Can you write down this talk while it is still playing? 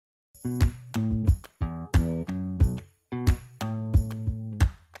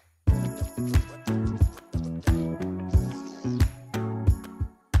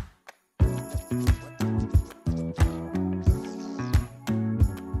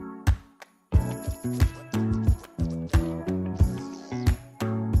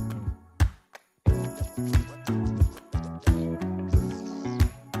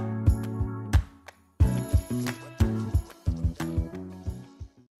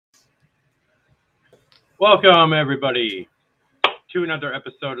Welcome, everybody, to another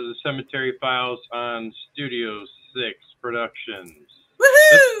episode of the Cemetery Files on Studio 6 Productions.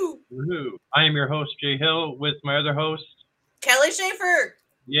 Woohoo! Woohoo! I am your host, Jay Hill, with my other host, Kelly Schaefer.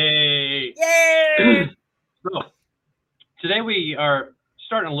 Yay! Yay! So, today we are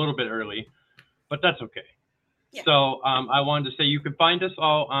starting a little bit early, but that's okay. Yeah. So, I wanted to say you can find us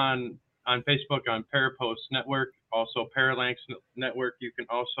all on Facebook on Parapost Network, also Parallax Network. You can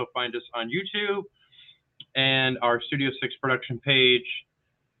also find us on YouTube and our Studio 6 production page,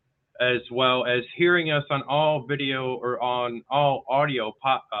 as well as hearing us on all video or on all audio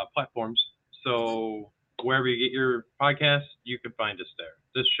platforms. So wherever you get your podcast, you can find us there.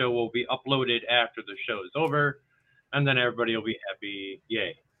 This show will be uploaded after the show is over, and then everybody will be happy.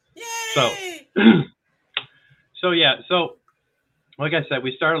 Yay. Yay! So like I said,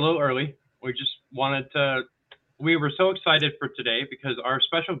 we started a little early. We just we were so excited for today because our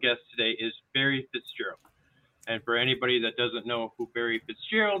special guest today is Barry Fitzgerald. And for anybody that doesn't know who Barry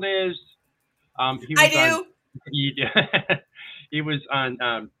Fitzgerald is, he was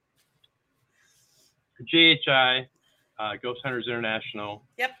on GHI, Ghost Hunters International.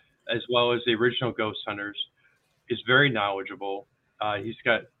 Yep. As well as the original Ghost Hunters. He's very knowledgeable. He's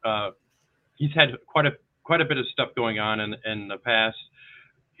had quite a bit of stuff going on in the past.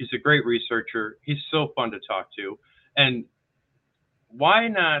 He's a great researcher. He's so fun to talk to. And why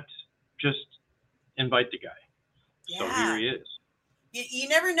not just invite the guy? Yeah. So here he is. You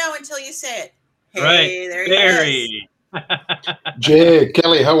never know until you say it. Hey, right. There Barry. he is. Jay,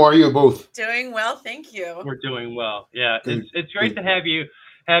 Kelly, how are you both? Doing well, thank you. We're doing well. Yeah, it's great to have you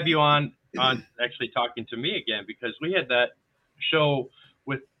on actually talking to me again, because we had that show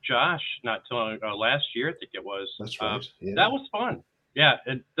with Josh not too long ago, last year, I think it was. That's right. Yeah. That was fun. Yeah,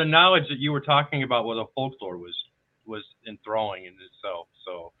 and the knowledge that you were talking about with the folklore was enthralling in itself.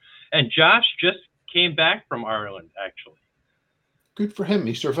 So, and Josh just came back from Ireland, actually. Good for him.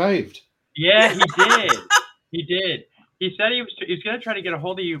 He survived. Yeah, he did. He did. He said he was going to try to get a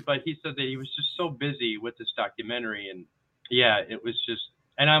hold of you, but he said that he was just so busy with this documentary, and yeah, it was just.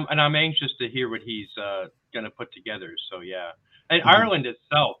 And I'm anxious to hear what he's going to put together. So yeah, and Ireland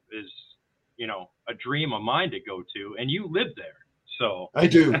itself is, a dream of mine to go to, and you live there. So I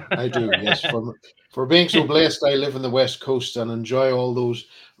do. Yes. For being so blessed, I live in the West Coast and enjoy all those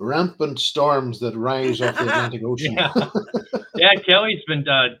rampant storms that rise off the Atlantic Ocean. Yeah, Kelly's been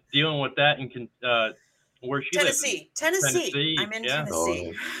dealing with that in where she lives. Tennessee. I'm in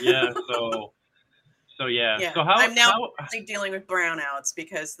Tennessee. Yeah. So yeah. So I'm now dealing with brownouts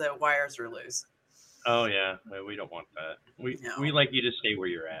because the wires are loose. Oh yeah, well, we don't want that. We like you to stay where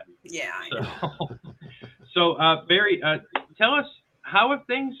you're at. Yeah. So Barry, tell us, how have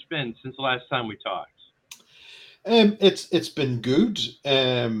things been since the last time we talked? It's been good.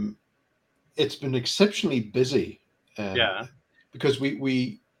 It's been exceptionally busy. Because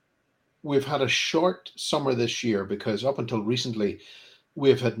we've had a short summer this year, because up until recently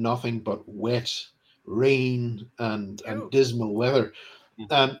we've had nothing but wet, rain and dismal weather.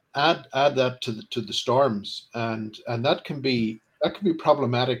 And add that to the storms, and that can be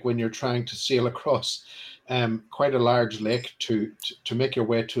problematic when you're trying to sail across quite a large lake to make your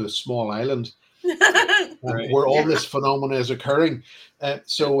way to a small island where all this phenomena is occurring.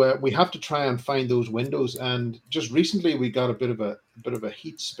 So we have to try and find those windows. And just recently we got a bit of a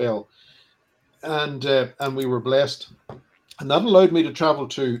heat spell, and we were blessed, and that allowed me to travel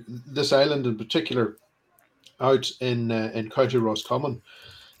to this island in particular, out in County Roscommon.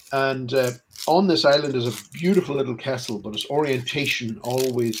 And on this island is a beautiful little castle, but its orientation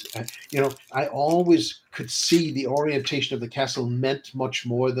always, I always could see the orientation of the castle meant much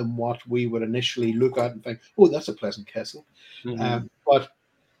more than what we would initially look at and think, oh, that's a pleasant castle. But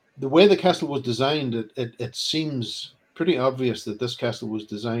the way the castle was designed, it seems pretty obvious that this castle was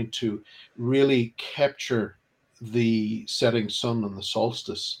designed to really capture the setting sun on the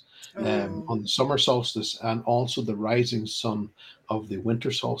solstice. On the summer solstice, and also the rising sun of the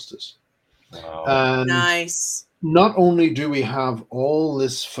winter solstice. Wow. And nice. Not only do we have all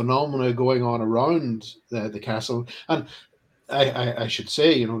this phenomena going on around the castle, and I should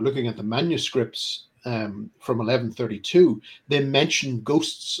say, looking at the manuscripts from 1132, they mention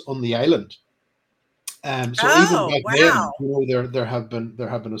ghosts on the island. So even Oh, back then, wow. there have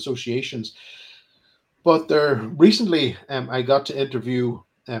been associations. But there recently, I got to interview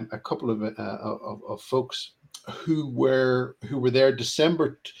a couple of folks who were there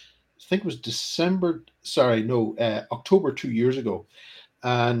December. I think it was December. Sorry, no, October 2 years ago,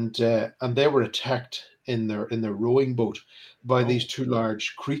 and they were attacked in their rowing boat by these two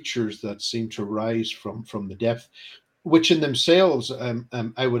large creatures that seemed to rise from the depth, which in themselves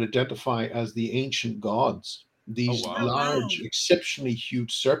I would identify as the ancient gods. These wow. Oh, wow. large, exceptionally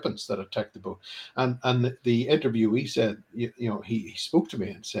huge serpents that attacked the boat. And the interviewee said, he spoke to me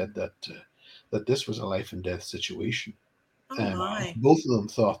and said that this was a life and death situation. Oh, my. Both of them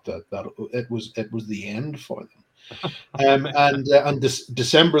thought that it was the end for them. And this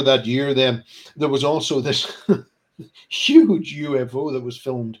December that year, then there was also this huge UFO that was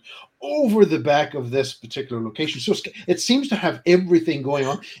filmed over the back of this particular location. So it seems to have everything going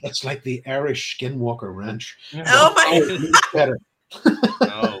on. It's like the Irish Skinwalker Ranch. Oh, my. Better.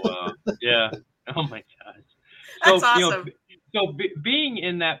 Oh, wow. Yeah. Oh, my gosh. That's awesome. Being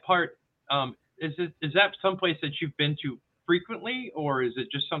in that part, is that someplace that you've been to frequently, or is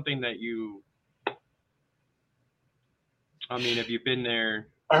it just something that you? I mean, have you been there?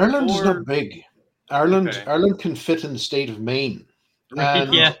 Ireland's before? not big. Ireland Okay. can fit in the state of Maine. Right,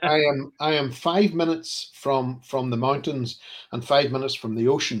 And yeah. I am 5 minutes from the mountains and 5 minutes from the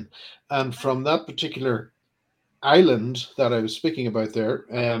ocean. And from that particular island that I was speaking about there,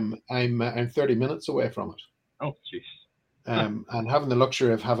 I'm 30 minutes away from it. Oh, jeez. And having the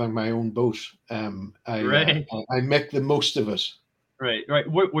luxury of having my own boat, Right. I make the most of it. Right.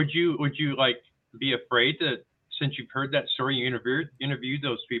 Would you like be afraid that, since you've heard that story, you interviewed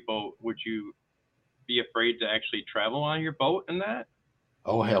those people, would you be afraid to actually travel on your boat in that?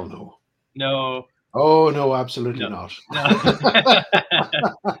 Oh, hell no. No. Oh, no, absolutely No. not. No.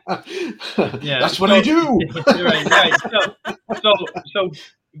 Yeah. That's what I do. Right. So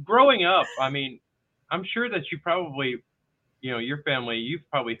growing up, I mean, I'm sure that you probably, your family, you've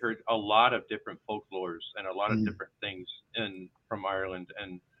probably heard a lot of different folklores and a lot of different things from Ireland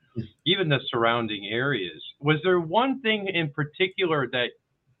and even the surrounding areas. Was there one thing in particular that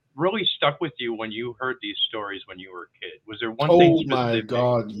really stuck with you when you heard these stories when you were a kid? Was there one thing Oh my specific?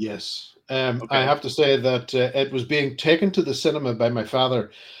 God, yes. I Okay. have to say that it was being taken to the cinema by my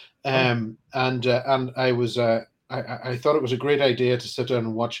father, and I was I thought it was a great idea to sit down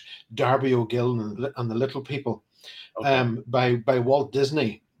and watch Darby O'Gill and the Little People, by Walt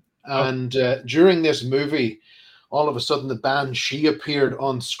Disney, and during this movie, all of a sudden the Banshee appeared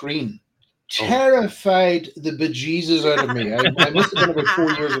on screen. Terrified the bejesus out of me. I must have been about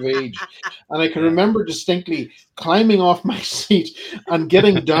 4 years of age, and I can remember distinctly climbing off my seat and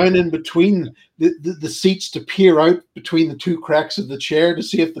getting down in between the seats to peer out between the two cracks of the chair to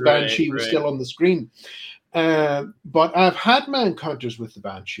see if the Banshee was still on the screen. But I've had my encounters with the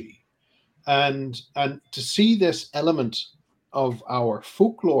Banshee, and to see this element of our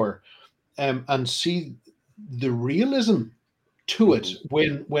folklore, and see the realism to it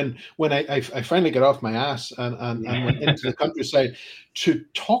when I finally got off my ass and went into the countryside to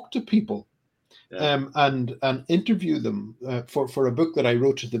talk to people, and interview them for a book that I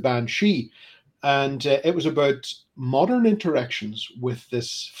wrote to the Banshee, and it was about modern interactions with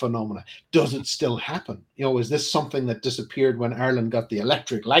this phenomena. Does it still happen? Is this something that disappeared when Ireland got the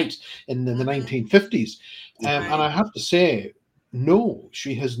electric light in the 1950s? And I have to say, no,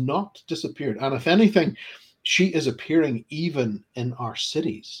 she has not disappeared, and if anything, she is appearing even in our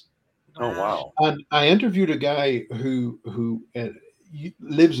cities. Oh, wow. And I interviewed a guy who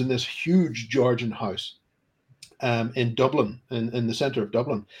lives in this huge Georgian house in Dublin, in the center of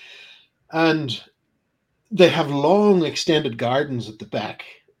Dublin. And they have long extended gardens at the back.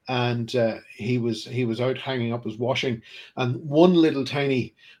 And he was out hanging up his washing, and one little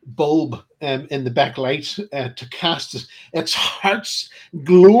tiny bulb in the backlight to cast its heart's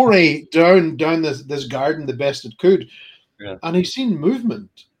glory down this garden the best it could. And he's seen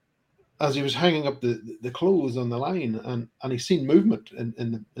movement as he was hanging up the clothes on the line, and he's seen movement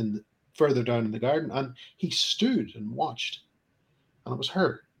in the further down in the garden, and he stood and watched, and it was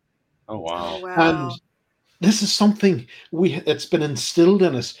her. Oh, wow. Oh, wow. And this is something it's been instilled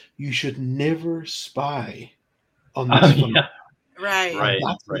in us. You should never spy on this phenomenon. Right. And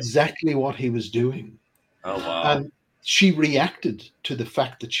that's exactly what he was doing. Oh, wow. And she reacted to the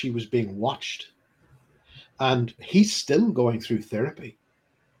fact that she was being watched. And he's still going through therapy.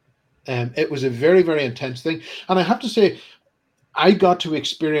 It was a very, very intense thing. And I have to say, I got to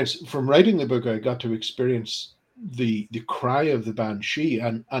experience, from writing the book, I got to experience the cry of the banshee,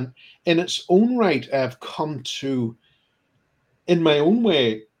 and in its own right, I've come to, in my own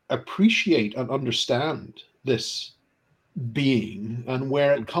way, appreciate and understand this being and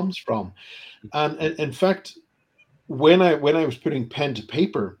where it comes from. And in fact, when I was putting pen to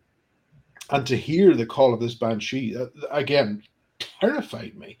paper, and to hear the call of this banshee, again,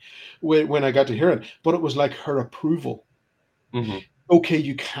 terrified me when I got to hear it. But it was like her approval. Mm-hmm. Okay,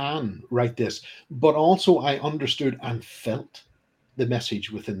 you can write this, but also I understood and felt the message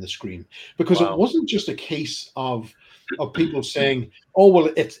within the scream, because it Wow. wasn't just a case of people saying, "Oh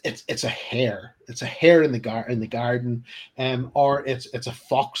well, it's a hare, it's a hare in the garden, or it's a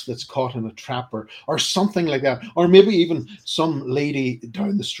fox that's caught in a trap, or something like that, or maybe even some lady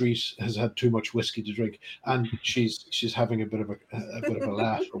down the street has had too much whiskey to drink and she's having a bit of a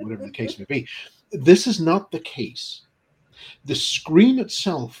laugh, or whatever the case may be." This is not the case. The scream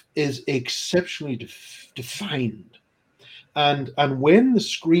itself is exceptionally defined, and when the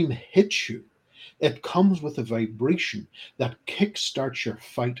scream hits you, it comes with a vibration that kickstarts your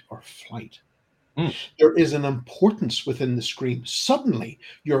fight or flight. Mm. There is an importance within the scream. Suddenly,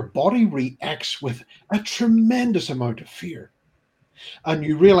 your body reacts with a tremendous amount of fear, and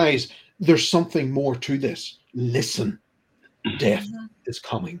you realize there's something more to this. Listen, death is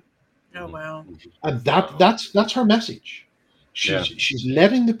coming. Oh wow. And that's her message. Yeah. She's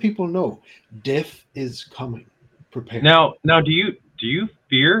letting the people know death is coming. Prepare. Now, do you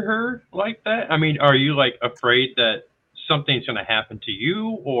fear her like that? I mean, are you like afraid that something's going to happen to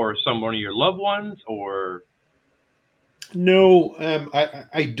you or someone of your loved ones, or? No,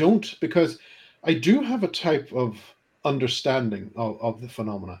 I don't, because I do have a type of understanding of the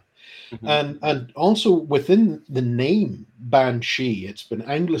phenomena. Mhm. And also within the name Banshee, it's been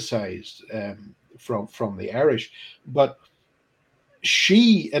anglicized from the Irish, but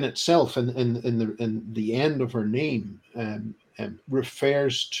she in itself, in the end of her name,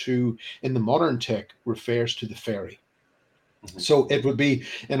 refers to, in the modern tech, refers to the fairy. Mhm. So it would be,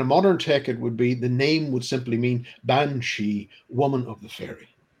 in a modern tech, it would be, the name would simply mean Banshee, woman of the fairy.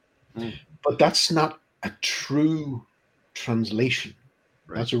 Mm. But that's not a true translation.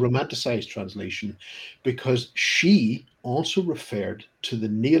 Right. That's a romanticized translation, because she also referred to the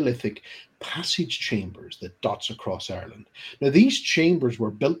Neolithic passage chambers that dots across Ireland. Now, these chambers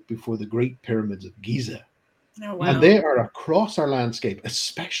were built before the Great Pyramids of Giza, Oh and wow. they are across our landscape,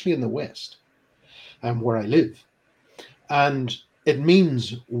 especially in the West, where I live. And it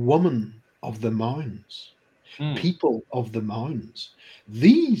means woman of the mounds, Mm. people of the mounds.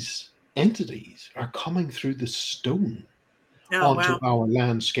 These entities are coming through the stone Oh onto wow. our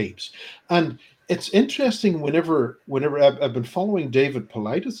landscapes. And it's interesting, whenever I've been following David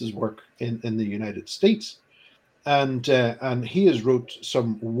Paulides' work in the United States, and he has wrote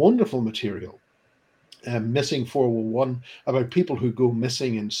some wonderful material, Missing 411, about people who go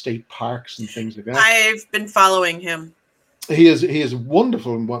missing in state parks and things like that. I've been following him. He is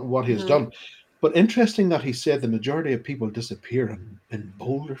wonderful in what he has Mhm. done. But interesting that he said the majority of people disappear in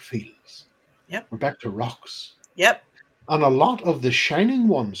boulder fields. Yep. We're back to rocks. Yep. And a lot of the shining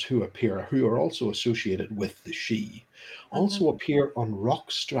ones who appear, who are also associated with the she, also appear on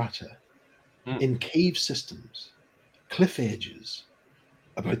rock strata, Mm. in cave systems, cliff edges,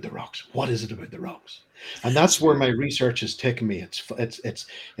 about the rocks. What is it about the rocks? And that's where my research has taken me.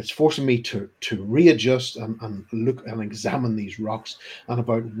 It's forcing me to readjust and look and examine these rocks, and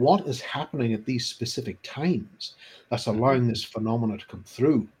about what is happening at these specific times that's allowing this phenomena to come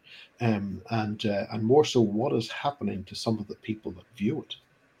through, and more so, what is happening to some of the people that view it.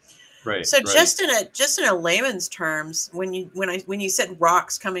 Right. So Right. just in a layman's terms, when you said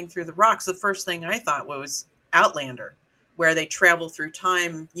rocks coming through the rocks, the first thing I thought was Outlander, where they travel through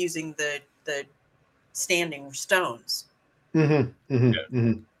time using the standing stones. Mm-hmm, mm-hmm, Yeah.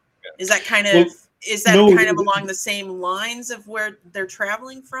 mm-hmm. Is that kind Well, no, of along the same lines of where they're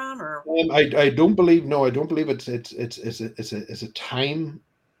traveling from, or? I don't believe. No, I don't believe it's a time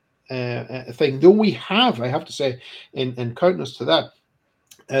thing. Though I have to say, in countenance to that,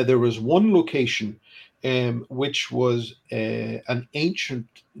 there was one location, which was an ancient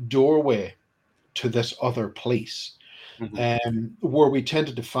doorway to this other place, Mhm. where we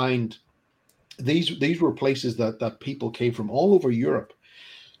tended to find these were places that people came from all over Europe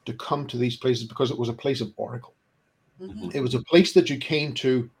to come to these places, because it was a place of oracle. Mhm. It was a place that you came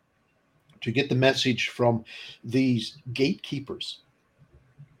to get the message from these gatekeepers,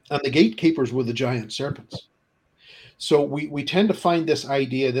 and the gatekeepers were the giant serpents. So we tend to find this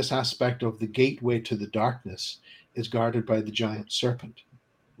idea, this aspect of the gateway to the darkness is guarded by the giant serpent.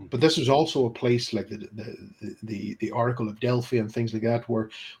 But this was also a place like the Oracle of Delphi and things like that, where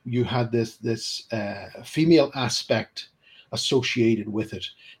you had this female aspect associated with it,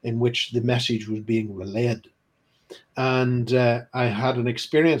 in which the message was being relayed. And I had an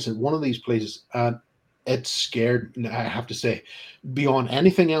experience at one of these places, and it scared, I have to say, beyond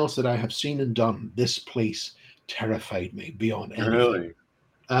anything else that I have seen and done. This place terrified me beyond anything. Really?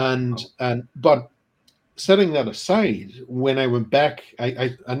 But setting that aside, when I went back,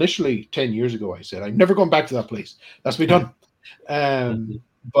 I initially 10 years ago, I said, I'm never going back to that place. That's me done.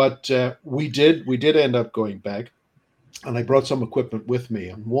 But we did end up going back, and I brought some equipment with me.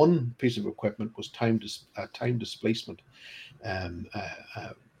 And one piece of equipment was time displacement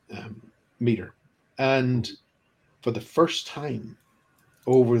meter. And for the first time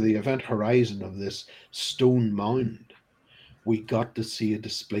over the event horizon of this stone mound, we got to see a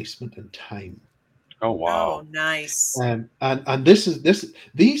displacement in time. Oh wow! Oh, nice. And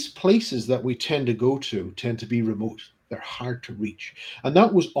these places that we tend to go to tend to be remote. They're hard to reach, and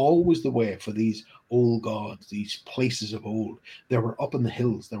that was always the way for these old gods, these places of old. They were up in the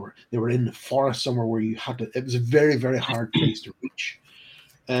hills. They were in the forest somewhere where you had to. It was a very, very hard place to reach.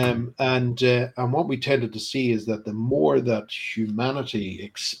 And what we tended to see is that the more that humanity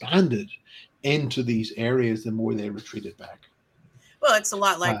expanded into these areas, the more they retreated back. Well, it's a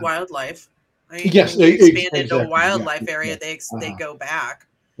lot like wildlife. I mean, Yes, when you expand into exactly. a wildlife Yeah, area, yeah. they go back.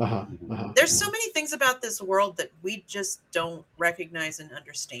 Uh-huh. There's so many things about this world that we just don't recognize and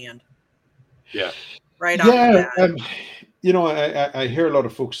understand. Yeah. Right off the bat. You know, I hear a lot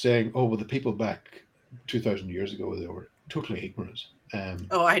of folks saying, "Oh, well, the people back 2,000 years ago, they were totally ignorant."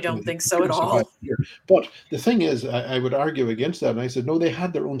 Oh, I don't think so at all. But the thing is, I would argue against that, and I said, no, they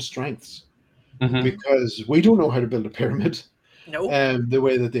had their own strengths, because we don't know how to build a pyramid. Nope. The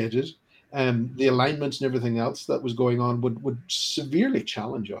way that they did. The alignments and everything else that was going on would severely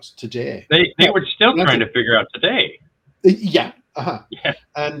challenge us today. They were still trying to figure out today. Yeah. Yeah.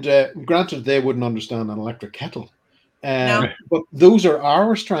 And granted, they wouldn't understand an electric kettle. No. But those are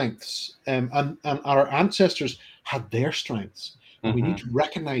our strengths, and our ancestors had their strengths. And we need to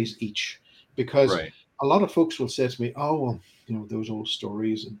recognize each, because a lot of folks will say to me, "Oh, well, you know, those old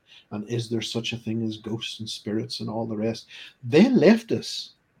stories, and is there such a thing as ghosts and spirits and all the rest?" They left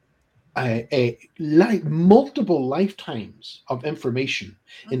us multiple lifetimes of information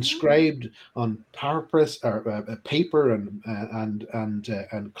inscribed on paper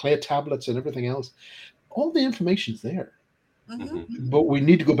and clay tablets and everything else. All the information's there, but we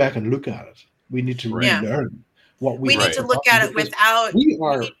need to go back and look at it. We need to relearn what we need to look at it without.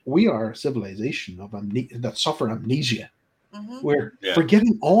 We are a civilization of that suffer amnesia. We're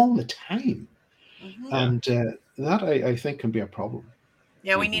forgetting all the time, and that I think can be a problem.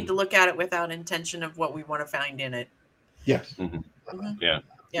 Yeah, we need to look at it without intention of what we want to find in it. Yes.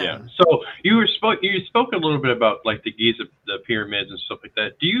 Yeah. So you spoke a little bit about like the Giza, the pyramids and stuff like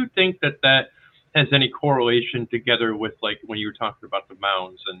that. Do you think that has any correlation together with like when you were talking about the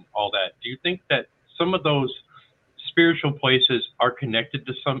mounds and all that? Do you think that some of those spiritual places are connected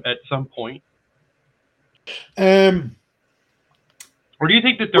to at some point? Or do you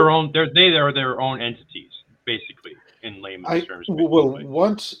think that they are their own entities, basically, in layman's terms? Well,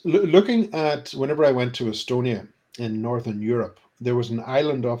 looking at whenever I went to Estonia in Northern Europe, there was an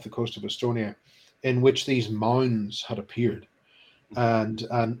island off the coast of Estonia in which these mounds had appeared, and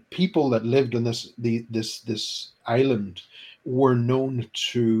people that lived on this island were known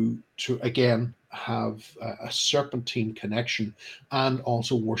to again have a serpentine connection and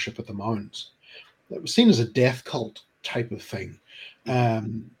also worship at the mounds. It was seen as a death cult type of thing,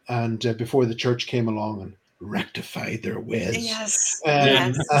 and before the church came along and rectified their ways. Yes.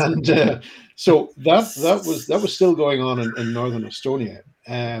 And so that was still going on in northern Estonia.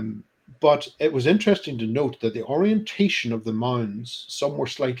 But it was interesting to note that the orientation of the mounds, some were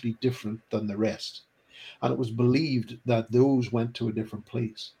slightly different than the rest, and it was believed that those went to a different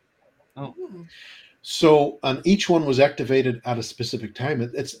place. Oh. So, and each one was activated at a specific time.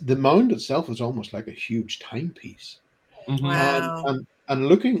 It's the mound itself is almost like a huge timepiece. Wow. And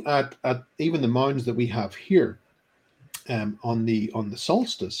looking at even the mounds that we have here, on the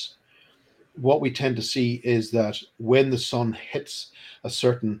solstice, what we tend to see is that when the sun hits a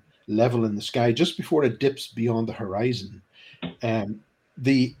certain level in the sky, just before it dips beyond the horizon,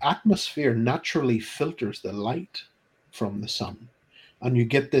 the atmosphere naturally filters the light from the sun, and you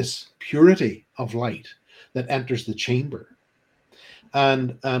get this purity of light that enters the chamber.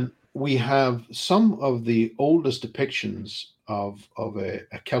 And we have some of the oldest depictions of a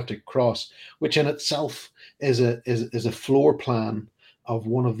Celtic cross, which in itself is a floor plan of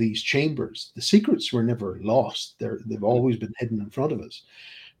one of these chambers. The secrets were never lost; they've always been hidden in front of us.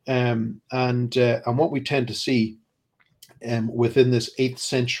 And what we tend to see within this 8th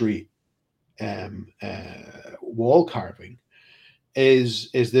century wall carving is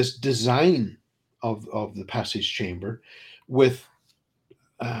this design of the passage chamber with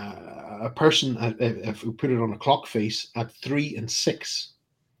a person, if we put it on a clock face, at 3 and 6,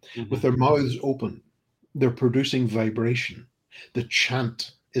 with their mouths open. They're producing vibration. The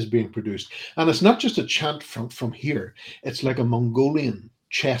chant is being produced. And it's not just a chant from here, it's like a Mongolian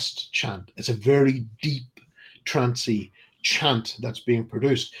chest chant. It's a very deep, trancy chant that's being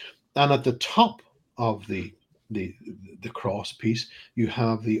produced. And at the top of the, the cross piece, you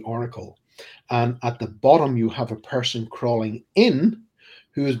have the oracle. And at the bottom, you have a person crawling in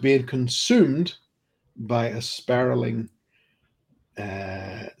who is being consumed by a spiraling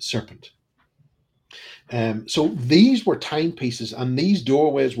serpent. So these were timepieces, and these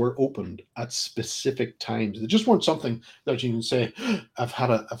doorways were opened at specific times. They just weren't something that you can say, I've had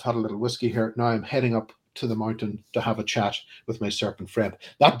a little whiskey here. Now I'm heading up to the mountain to have a chat with my serpent friend.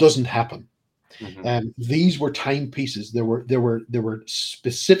 That doesn't happen. These were timepieces. There were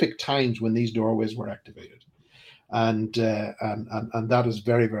specific times when these doorways were activated, and that is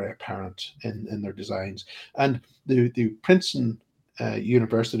very, very apparent in their designs. And the Princeton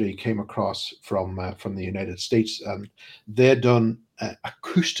University came across from the United States, and they'd done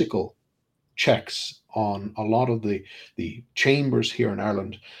acoustical checks on a lot of the chambers here in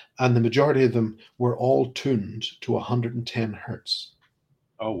Ireland, and the majority of them were all tuned to 110 hertz.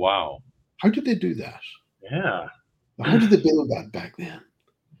 Oh wow! How did they do that? Yeah. How did they build that back then?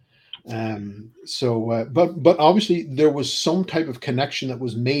 But obviously there was some type of connection that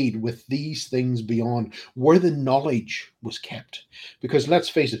was made with these things beyond where the knowledge was kept. Because let's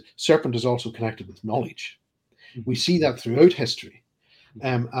face it, serpent is also connected with knowledge. We see that throughout history.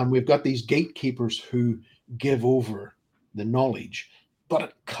 And we've got these gatekeepers who give over the knowledge, but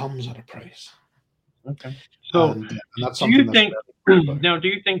it comes at a price. Okay. So and that's do something you that's think now, do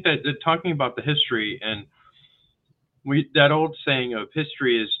you think that talking about the history and that old saying of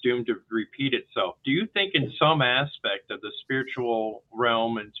history is doomed to repeat itself, do you think in some aspect of the spiritual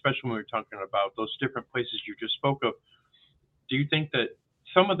realm, and especially when we're talking about those different places you just spoke of, do you think that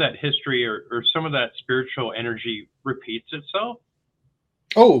some of that history or some of that spiritual energy repeats itself?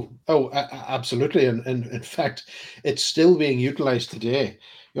 Absolutely. And in fact, it's still being utilized today.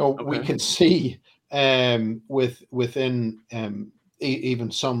 We Okay. can see within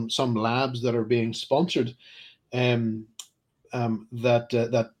even some labs that are being sponsored, that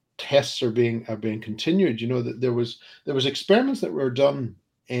tests are being continued. That there was experiments that were done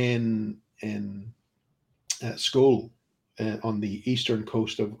in school on the eastern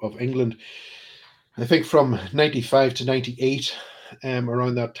coast of England. I think from 95 to 98,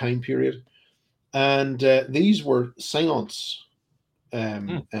 around that time period. And these were seance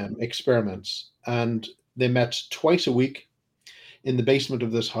experiments. And they met twice a week in the basement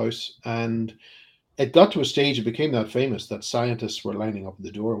of this house. And it got to a stage, it became that famous that scientists were lining up at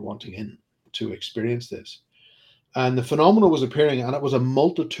the door wanting in to experience this. And the phenomena was appearing, and it was a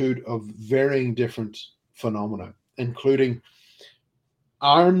multitude of varying different phenomena, including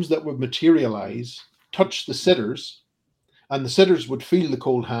arms that would materialize, touch the sitters, and the sitters would feel the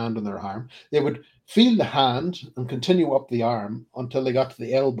cold hand on their arm. They would feel the hand and continue up the arm until they got to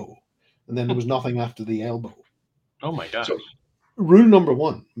the elbow, and then there was nothing after the elbow. Oh my gosh. So, rule number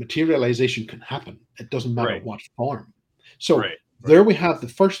one: materialization can happen. It doesn't matter Right. what form. So Right. there we have the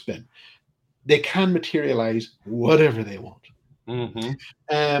first bit. They can materialize whatever they want.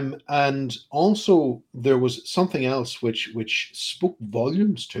 And also there was something else which spoke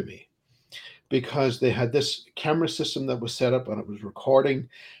volumes to me, because they had this camera system that was set up and it was recording,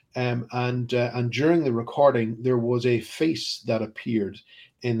 and during the recording there was a face that appeared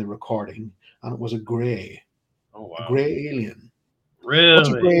in the recording, and it was a gray Oh wow. gray alien.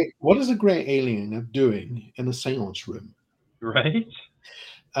 Really? What is a gray alien doing in a seance room? Right?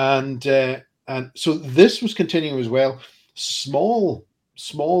 And so this was continuing as well. Small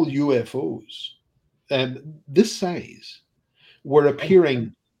UFOs, this size, were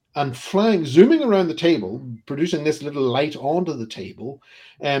appearing and flying, zooming around the table, producing this little light onto the table,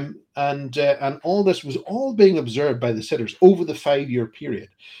 and all this was all being observed by the sitters over the 5-year period.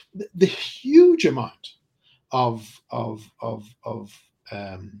 The huge amount of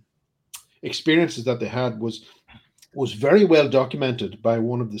experiences that they had was very well documented by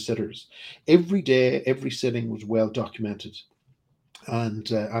one of the sitters. Every day, every sitting was well documented.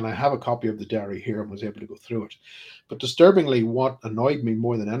 And I have a copy of the diary here and was able to go through it. But disturbingly, what annoyed me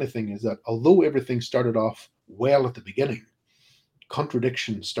more than anything is that although everything started off well at the beginning,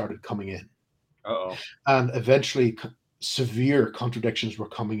 contradictions started coming in. Uh-oh. And eventually severe contradictions were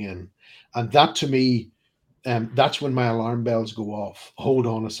coming in, and that to me, that's when my alarm bells go off. Hold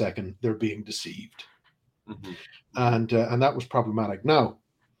on a second, they're being deceived, Mm-hmm. and that was problematic. Now,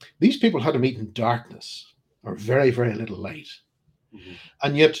 these people had to meet in darkness or very, very little light. Mm-hmm.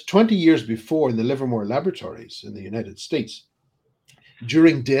 And yet, 20 years before, in the Livermore laboratories in the United States,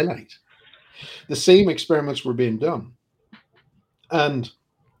 during daylight, the same experiments were being done, and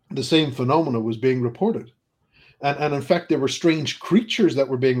the same phenomena was being reported. And in fact, there were strange creatures that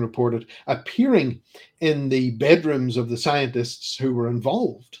were being reported appearing in the bedrooms of the scientists who were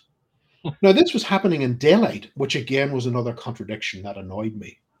involved. Now, this was happening in daylight, which again was another contradiction that annoyed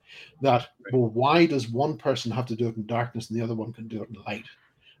me. That, well, why does one person have to do it in darkness and the other one can do it in light?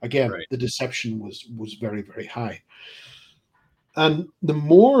 Again, Right. the deception was very, very high. And the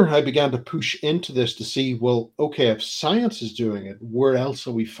more I began to push into this to see, well, okay, if science is doing it, where else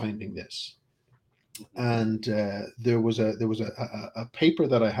are we finding this? And there was a paper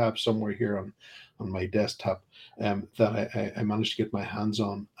that I have somewhere here on my desktop that I managed to get my hands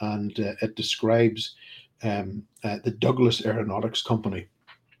on, and it describes the Douglas Aeronautics Company,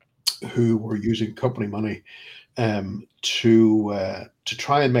 who were using company money to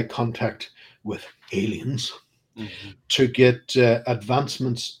try and make contact with aliens, Mm-hmm. to get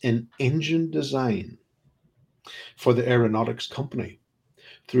advancements in engine design for the aeronautics company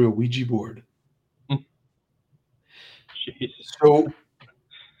through a Ouija board. Jeez. So,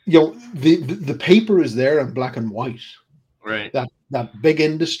 the paper is there in black and white. Right. That big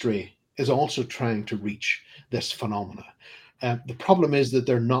industry is also trying to reach this phenomena. The problem is that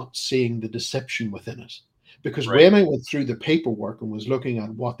they're not seeing the deception within it. Because Right. when I went through the paperwork and was looking at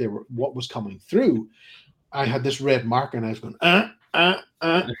what was coming through, I had this red marker and I was going, I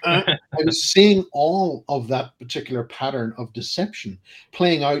was seeing all of that particular pattern of deception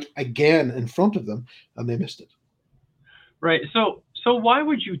playing out again in front of them, and they missed it. Right. So why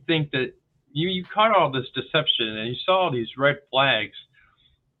would you think that you caught all this deception and you saw all these red flags?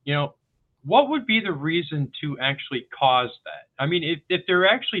 You know, what would be the reason to actually cause that? I mean, if they're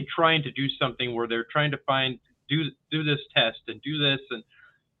actually trying to do something where they're trying to do this test and do this,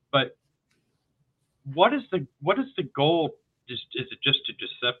 but what is the goal? Just is it just to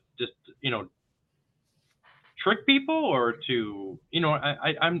just trick people, or to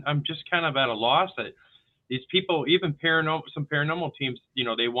I'm just kind of at a loss that these people, even some paranormal teams,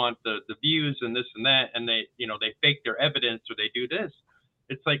 they want the views and this and that, and they fake their evidence or they do this.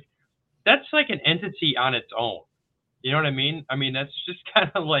 It's like that's like an entity on its own. You know what I mean? I mean, that's just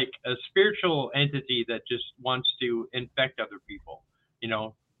kind of like a spiritual entity that just wants to infect other people.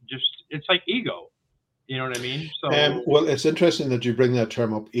 Just it's like ego. You know what I mean? So Well, it's interesting that you bring that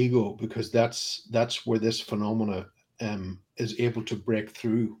term up, ego, because that's where this phenomena is able to break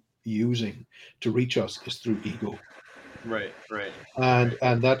through using to reach us is through ego, right, right,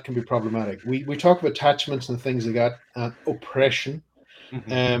 and that can be problematic. We talk of attachments and things like that, and oppression,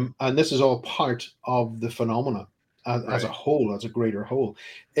 hmm and this is all part of the phenomena as a right, whole, as a greater whole.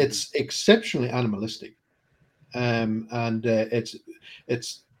 hmm It's exceptionally animalistic, and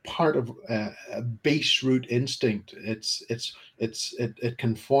it's part of a base root instinct. It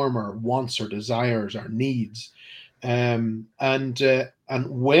can form our wants, our desires, our needs, and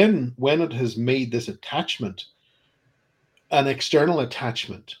when it has made this attachment, an external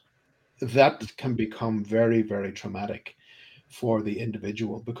attachment, that can become very, very traumatic for the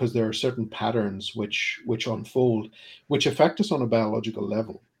individual, because there are certain patterns which unfold, which affect us on a biological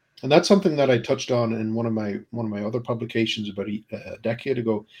level. And that's something that I touched on in one of my other publications about a decade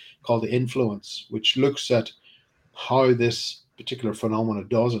ago, called The Influence, which looks at how this particular phenomena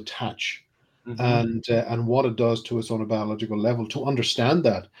does attach, hmm and what it does to us on a biological level. To understand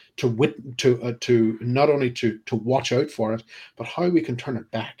that, to not only to watch out for it, but how we can turn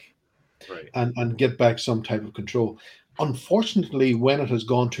it back, right, and get back some type of control. Unfortunately, when it has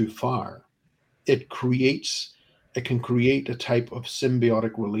gone too far, it can create a type of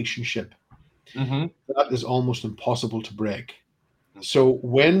symbiotic relationship hmm that is almost impossible to break. hmm So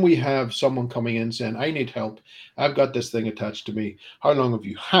when we have someone coming in saying, I need help, I've got this thing attached to me, how long have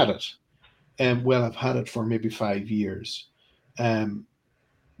you had it? Well, I've had it for maybe 5 years. Um,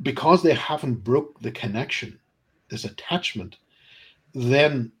 because they haven't broke the connection, this attachment,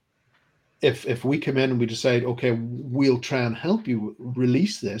 then if we come in and we decide, okay, we'll try and help you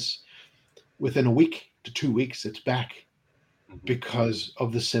release this, within a week to 2 weeks, it's back hmm because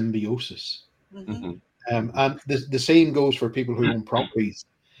of the symbiosis. Hmm. hmm And the same goes for people who own properties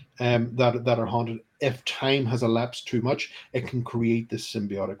that are haunted. If time has elapsed too much, it can create this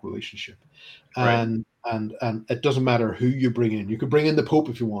symbiotic relationship. right, And and it doesn't matter who you bring in. You could bring in the Pope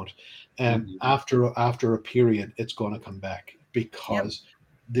if you want. After a period, it's going to come back because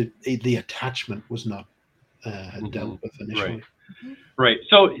the attachment was not dealt with initially. Right.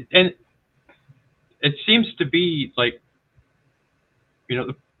 So, and it seems to be like,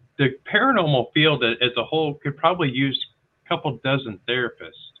 the paranormal field as a whole could probably use a couple dozen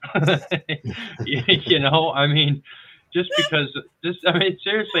therapists. I mean,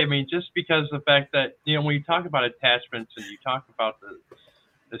 seriously, just because the fact that, when you talk about attachments and you talk about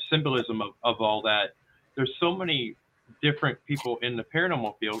the symbolism of all that, there's so many different people in the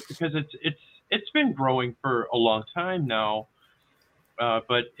paranormal field because it's been growing for a long time now.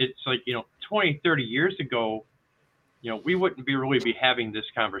 But it's like, 20, 30 years ago, we wouldn't really be having this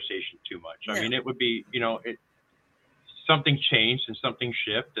conversation too much. I mean, it would be, something changed and something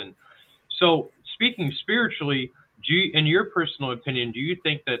shifted. And so, speaking spiritually, in your personal opinion, do you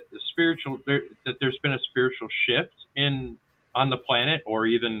think that that there's been a spiritual shift on the planet, or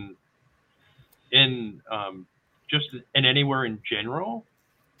even in just in anywhere in general?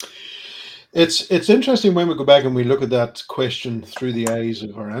 It's interesting when we go back and we look at that question through the eyes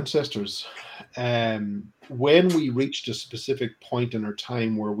of our ancestors. When we reached a specific point in our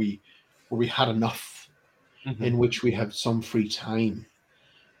time where we had enough, in which we had some free time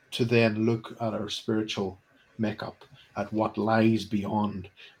to then look at our spiritual makeup, at what lies beyond,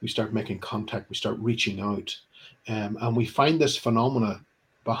 we start making contact, we start reaching out, and we find this phenomena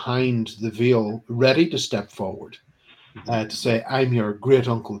behind the veil ready to step forward. To say, I'm your great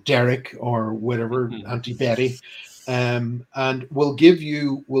uncle Derek or whatever, Auntie Betty, and we'll give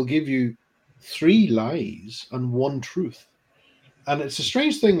you 3 lies and 1 truth. And it's a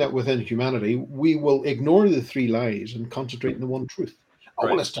strange thing that within humanity we will ignore the 3 lies and concentrate on the 1 truth. Oh,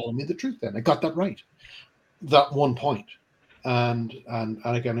 well, it's telling me the truth then. I got that right. That 1 point. And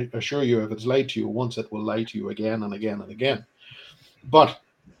I can assure you, if it's lied to you once, it will lie to you again and again and again. But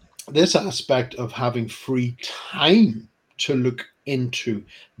this aspect of having free time to look into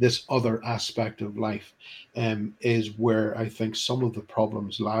this other aspect of life is where I think some of the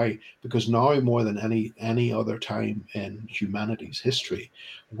problems lie, because now more than any other time in humanity's history,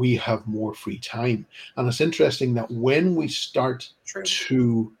 we have more free time. And it's interesting that when we start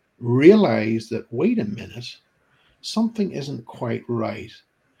to realize that, wait a minute, something isn't quite right,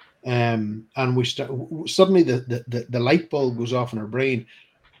 and we start, suddenly the light bulb goes off in our brain.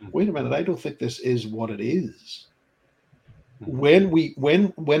 Wait a minute, I don't think this is what it is. When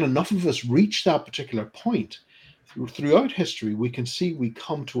enough of us reach that particular point throughout history, we can see we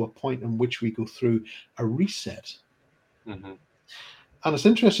come to a point in which we go through a reset. And it's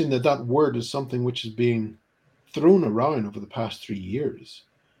interesting that word is something which is being thrown around over the past 3 years.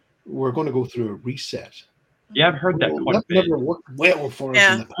 We're going to go through a reset. Yeah, I've heard that quite a bit. Never worked well for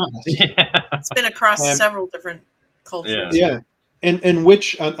us in the past. It's been across several different cultures. In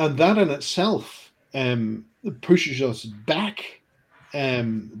which, and that in itself pushes us back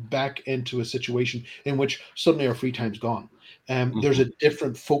into a situation in which suddenly our free time's gone. There's a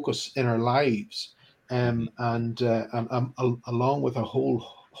different focus in our lives, and along with a whole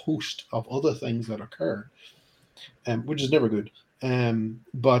host of other things that occur, which is never good.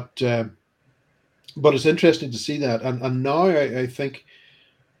 But it's interesting to see that, and now I think,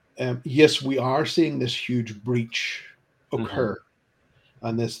 yes, we are seeing this huge breach occur,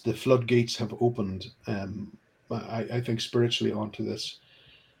 and the floodgates have opened. I think spiritually onto this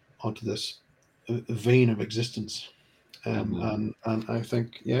vein of existence, and I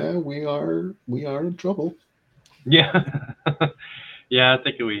think we are in trouble. Yeah, I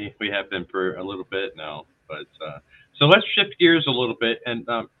think we have been for a little bit now, but so let's shift gears a little bit and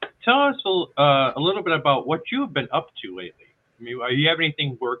tell us a little bit about what you have been up to lately. I mean, are you have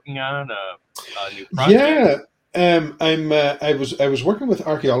anything working on a new project? I was working with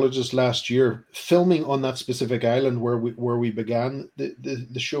archaeologists last year, filming on that specific island where we began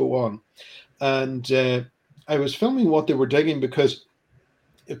the show on, and I was filming what they were digging because,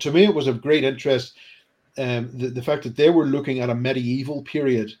 to me, it was of great interest. The fact that they were looking at a medieval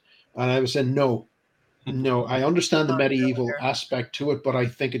period, and I was saying no, I understand the medieval aspect to it, but I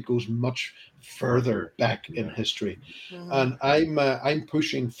think it goes much further back in history, and I'm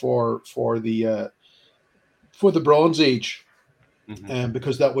pushing for the Bronze Age,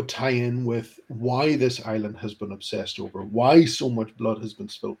 because that would tie in with why this island has been obsessed over, why so much blood has been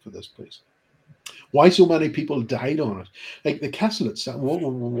spilled for this place, why so many people died on it. Like the castle itself,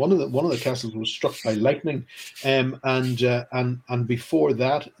 one of the castles was struck by lightning, and before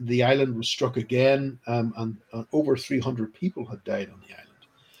that, the island was struck again, and over 300 people had died on the island.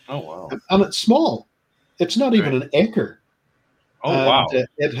 Oh wow! And it's small; it's not even an acre. Oh, and wow.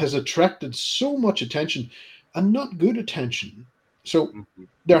 it has attracted so much attention, and not good attention. So Mhm.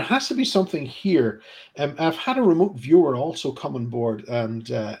 there has to be something here. I've had a remote viewer also come on board, and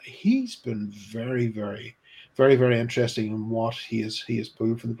he's been very, very, very, very interesting in what he has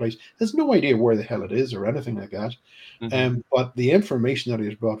pulled from the place. Has no idea where the hell it is or anything like that. Mhm. But the information that he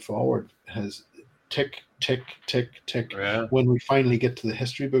has brought forward has tick, tick, tick, tick. Yeah. When we finally get to the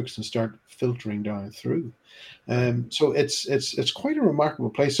history books and start filtering down through, Right. so it's quite a remarkable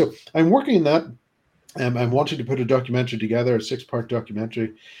place. So I'm working on that. I'm wanting to put a documentary together, a 6-part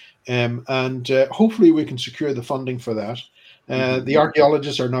documentary, and hopefully we can secure the funding for that. Mhm. The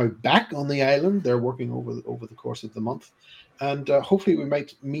archaeologists are now back on the island. They're working over the course of the month, and hopefully we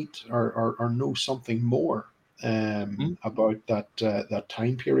might meet or know something more Mhm. about that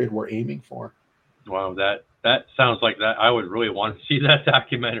time period we're aiming for. Wow, that sounds like that. I would really want to see that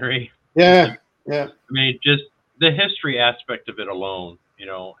documentary. Just to, Yeah, yeah. I mean, just the history aspect of it alone,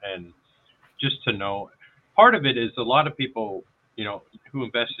 and just to know. Part of it is a lot of people, who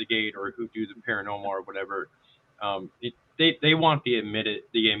investigate or who do the paranormal or whatever. They want the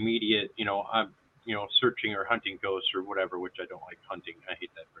immediate, I'm, searching or hunting ghosts or whatever, which I don't like hunting. I hate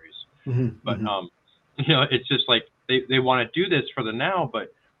that phrase. Hmm, But hmm, it's just like they want to do this for the now,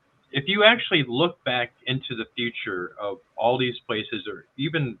 but if you actually look back into the future of all these places or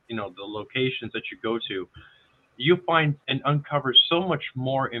even the locations that you go to, you find and uncover so much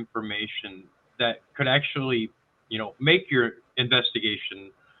more information that could actually make your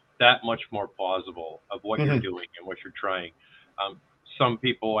investigation that much more plausible of what you're hmm, doing and what you're trying. um, some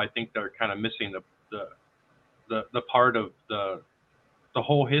people, I think, they're kind of missing the part of the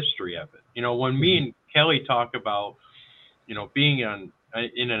whole history of it. When me hmm, and Kelly talk about being on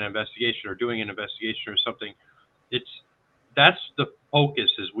in an investigation or doing an investigation or something, it's that's the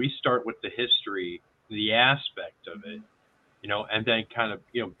focus. Is we start with the history, the aspect of it, and then kind of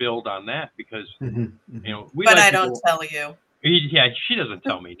build on that because hmm, hmm. we But like I to don't go. tell you. Yeah, she doesn't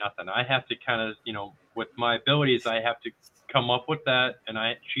tell me nothing. I have to kind of with my abilities, I have to come up with that, and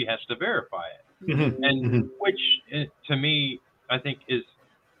she has to verify it, Hmm, and hmm. which to me I think is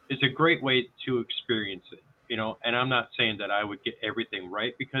a great way to experience it. And I'm not saying that I would get everything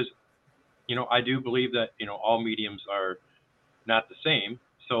right because I do believe that all mediums are not the same.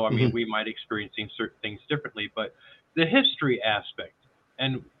 So I mean, Hmm. we might experiencing certain things differently, but the history aspect,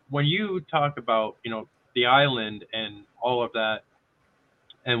 and when you talk about the island and all of that,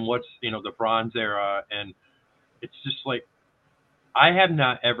 and what's the Bronze Era, and it's just like I have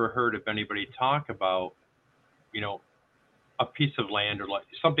not ever heard of anybody talk about you know a piece of land or like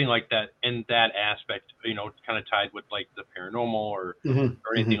something like that in that aspect, kind of tied with like the paranormal Hmm,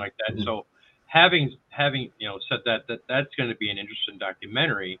 or anything hmm, like that. hmm. So having said that's going to be an interesting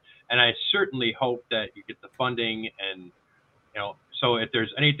documentary, and I certainly hope that you get the funding and so if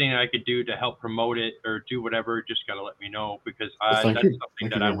there's anything I could do to help promote it or do whatever, just gotta let me know because Well, I thank that's you. something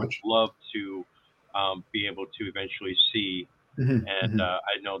Thank you that I very would much. love to be able to eventually see, Hmm, and hmm.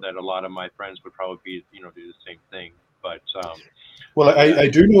 I know that a lot of my friends would probably be do the same thing. But Well, yeah, I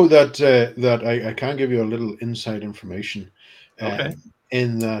do know that I can give you a little inside information, okay,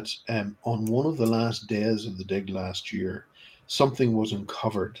 in that on one of the last days of the dig last year, something was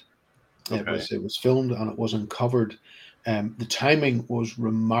uncovered. okay. It was filmed and it was uncovered. The timing was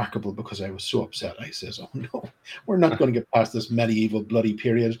remarkable because I was so upset. I says, "Oh no, we're not going to get past this medieval bloody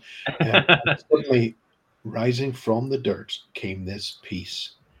period." And suddenly, rising from the dirt came this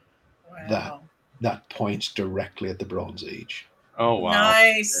piece that Wow. that points directly at the Bronze Age. Oh wow, yeah,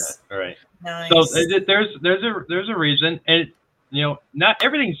 Nice. all right. So Nice. there's a reason, and not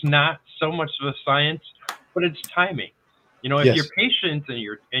everything's not so much of a science, but it's timing. If you're Yes. patient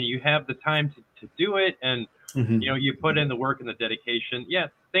and you have the time to do it, and Hmm, you put in the work and the dedication, yeah,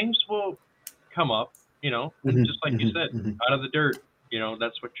 things will come up. And hmm, just like you hmm, said, hmm. out of the dirt,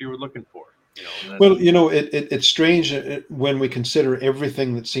 that's what you were looking for. And that's Well, it's strange when we consider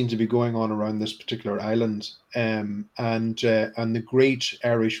everything that seems to be going on around this particular island, and the great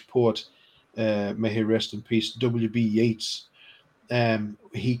Irish poet, may he rest in peace, W.B. Yeats.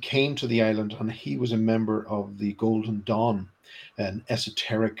 He came to the island and he was a member of the Golden Dawn, an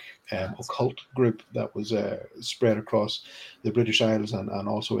esoteric occult group that was spread across the British Isles and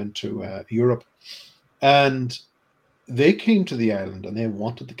also into Europe. And they came to the island and they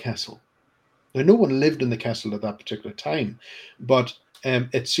wanted the castle. Now, no one lived in the castle at that particular time, but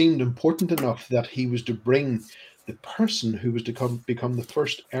it seemed important enough that he was to bring the person who was to become the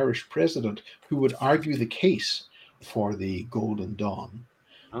first Irish president who would argue the case for the Golden Dawn.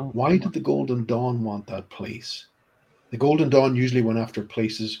 oh, Why did the Golden Dawn want that place? The Golden Dawn usually went after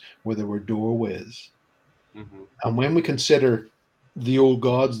places where there were doorways. hmm And when we consider the old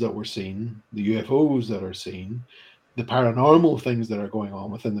gods that we're seeing, the UFOs that are seen, the paranormal things that are going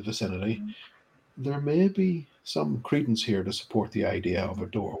on within the vicinity, there may be some credence here to support the idea of a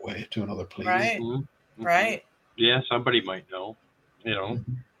doorway to another place. Right. Mm-hmm. Right. Yeah, somebody might know.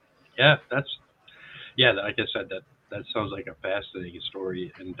 Mhm. Yeah, like I said, that sounds like a fascinating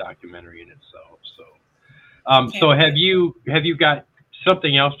story and documentary in itself. So Can't have you got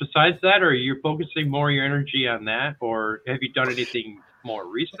something else besides that, or are you focusing more of your energy on that, or have you done anything more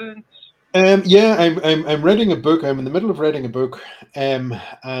recent? Yeah, I'm writing a book. I'm in the middle of writing a book, and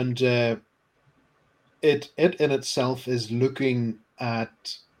it in itself is looking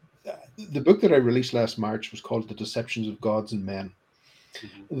at the book that I released last March was called "The Deceptions of Gods and Men."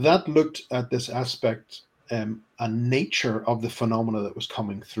 Hmm. That looked at this aspect and nature of the phenomena that was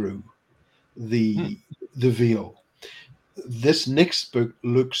coming through Hmm. the veil. This next book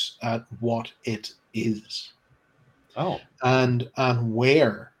looks at what it is Oh, and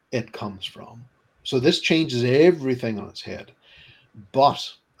where it comes from. So this changes everything on its head. But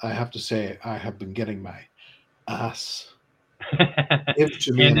I have to say, I have been getting my ass give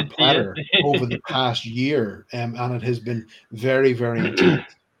to me on a handed to you. platter over the past year, and it has been very, very intense.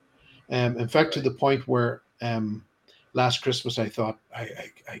 In fact, to Right. the point where last Christmas I thought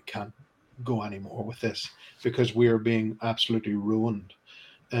I can't go anymore with this because we are being absolutely ruined.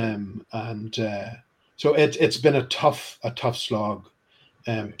 Right. And so it's been a tough slog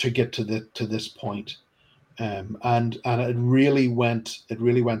Right. to get to this point. And it really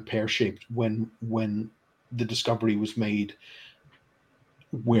went pear shaped when the discovery was made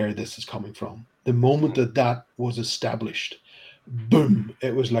where this is coming from. The moment Hmm. that was established, boom!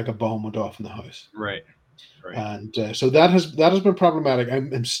 It was like a bomb went off in the house, Right. Right. and so that has been problematic.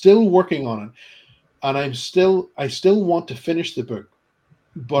 I'm still working on it, and I still want to finish the book,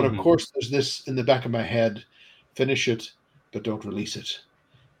 but of Hmm. course there's this in the back of my head: finish it, but don't release it.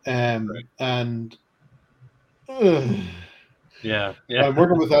 Right. And Yeah. so Yeah. I'm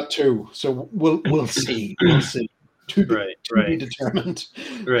working with that too. So we'll see. We'll see. Right. To be Right. determined.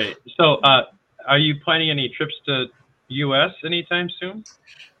 Right. So, are you planning any trips to U.S. anytime soon?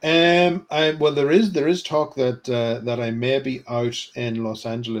 Well, there is talk that I may be out in Los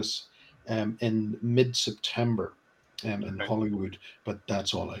Angeles, in mid-September, in Okay. Hollywood, but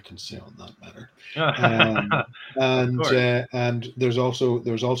that's all I can say on that matter. Um, Of and course. and there's also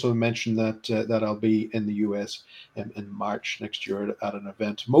a mention that I'll be in the US in March next year at an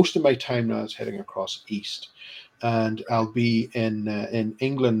event. Most of my time now is heading across east, and I'll be in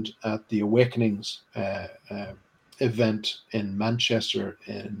England at the Awakenings event in Manchester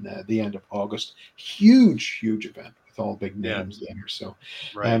in the end of August. Huge event with all big Yeah. names there. So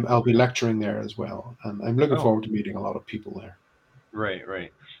Right. I'll be lecturing there as well, and I'm looking Oh. forward to meeting a lot of people there. Right.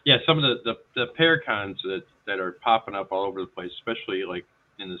 Right. Yeah. Some of the paracons that are popping up all over the place, especially like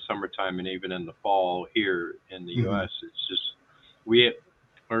in the summertime and even in the fall here in the Hmm. U.S. It's just we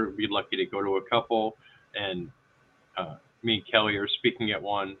are be lucky to go to a couple, and me and Kelly are speaking at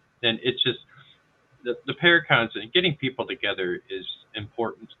one, and it's just the paracons and getting people together is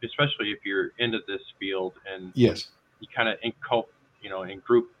important, especially if you're into this field and Yes. you kind of and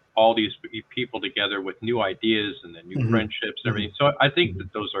group all these people together with new ideas and then new Hmm. friendships and Hmm. everything. So I think Hmm.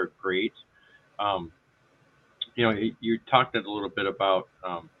 that those are great. Um, you talked a little bit about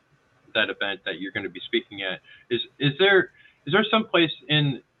that event that you're going to be speaking at. Is there some place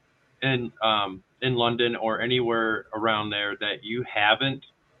in London or anywhere around there that you haven't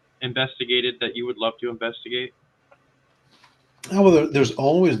investigated that you would love to investigate? Oh, well, there's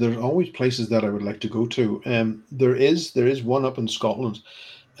always places that I would like to go to. There is one up in Scotland,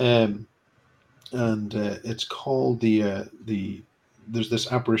 um, and it's called the. There's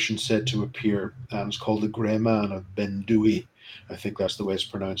this apparition said to appear, and it's called the Grey Man of Bendui. I think that's the way it's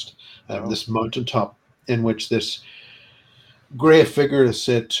pronounced. Oh, This mountaintop in which this grey figure is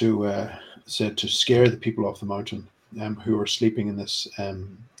said to scare the people off the mountain, who are sleeping in this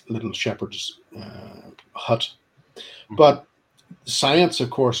little shepherd's hut. hmm. But science, of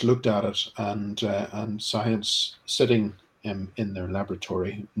course, looked at it, and science sitting in their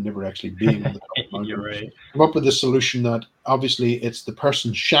laboratory, never actually being on the top of the You're mountain, right. come up with the solution that obviously it's the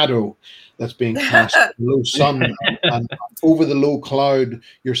person's shadow that's being cast in the low sun, and over the low cloud,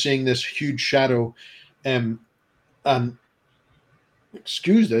 you're seeing this huge shadow. And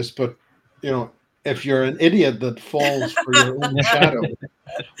excuse this, but if you're an idiot that falls for your own shadow,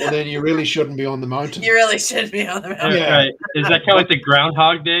 well, then you really shouldn't be on the You mountain. really should be on the mountain. Yeah, Right. Is that kind of but like the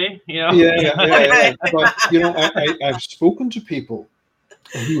Groundhog Day? yeah. Right. But I've spoken to people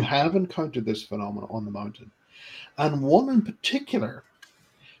who have encountered this phenomenon on the mountain, and one in particular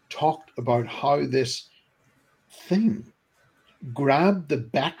talked about how this thing grabbed the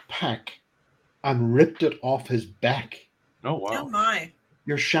backpack and ripped it off his back. Oh wow! Oh my!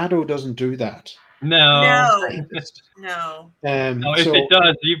 Your shadow doesn't do that. No. No. If So, it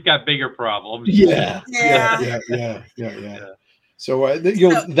does, you've got bigger problems. Yeah. Yeah. So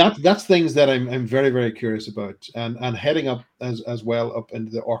that's things that I'm very, very curious about, and heading up as well up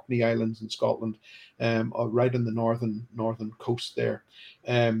into the Orkney Islands in Scotland, right in the northern coast there.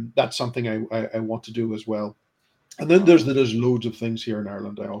 That's something I want to do as well. And then there's loads of things here in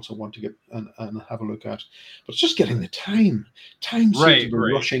Ireland I also want to get and have a look at, but it's just getting the time. Time seems to be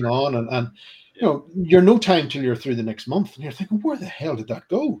rushing on, and you know, you're no time till you're through the next month, and you're thinking, where the hell did that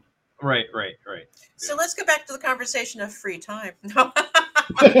go? Right. So let's go back to the conversation of free time. Where'd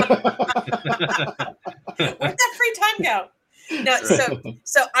that free time go? No,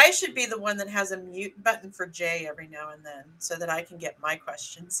 so I should be the one that has a mute button for Jay every now and then, so that I can get my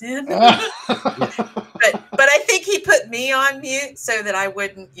questions in. But I think he put me on mute so that I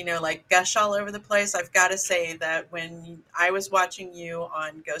wouldn't, like gush all over the place. I've got to say that when I was watching you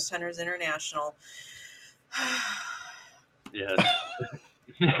on Ghost Hunters International, yes,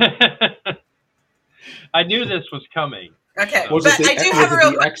 I knew this was coming. Okay, was but I do have a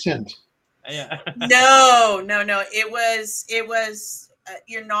real accent. Yeah. No. It was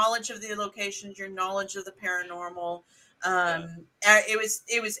your knowledge of the locations, your knowledge of the paranormal.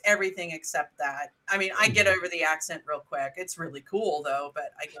 It was everything except that. I mean, I get over the accent real quick. It's really cool though,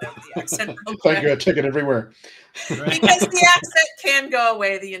 but I get over the accent real quick. Like a ticket everywhere. Because the accent can go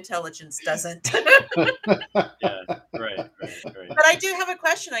away, the intelligence doesn't. Yeah, right. But I do have a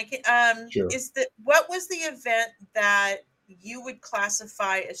question. Sure. What was the event that you would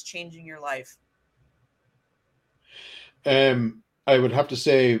classify as changing your life? I would have to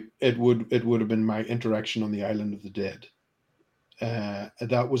say it would have been my interaction on the Island of the Dead.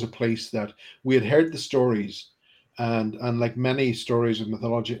 That was a place that we had heard the stories, and like many stories of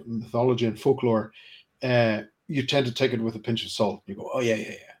mythology and folklore, you tend to take it with a pinch of salt. You go, oh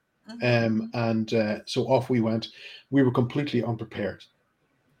yeah. Mm-hmm. So off we went. We were completely unprepared,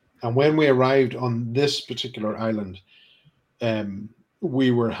 and when we arrived on this particular island,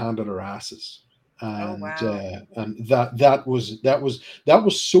 we were handed our asses. And and that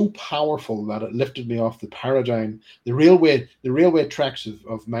was so powerful that it lifted me off the paradigm, the railway tracks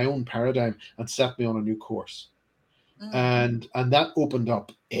of my own paradigm, and set me on a new course. Mm-hmm. And that opened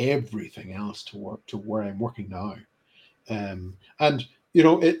up everything else to where I'm working now. And you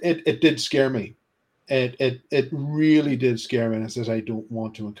know, it did scare me. It really did scare me, and I says I don't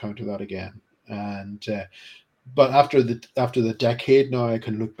want to encounter that again. And but after the decade now, I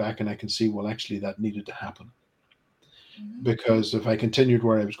can look back and I can see, well, actually that needed to happen. Mm-hmm. Because if I continued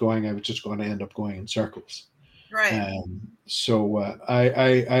where I was going, I was just going to end up going in circles. Right. So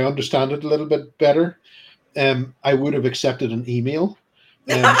I understand it a little bit better. I would have accepted an email.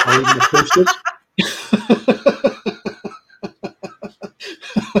 Or even a post-it.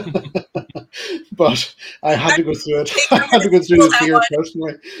 But I had to go through it. I had to go through the fear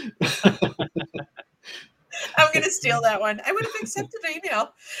personally. I'm going to steal that one. I would have accepted an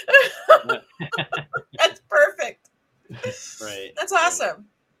email. That's perfect. Right. That's awesome.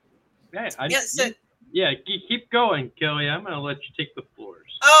 Keep going, Kelly. I'm going to let you take the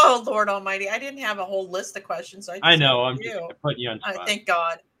floors. Oh, Lord Almighty. I didn't have a whole list of questions. So I know. I'm just putting you on spot. Thank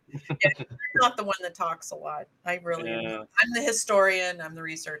God. You're not the one that talks a lot. I really am. I'm the historian. I'm the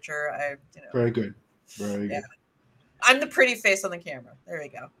researcher. Very good. Very good. I'm the pretty face on the camera. There we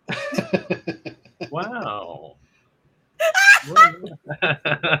go. Wow.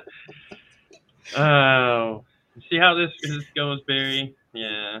 Oh, see how this goes, Barry?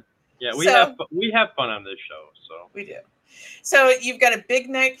 Yeah. We have fun on this show, so we do. So you've got a big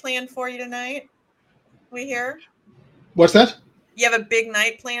night planned for you tonight. We hear. What's that? You have a big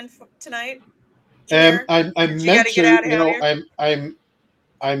night planned for tonight. I'm meant to.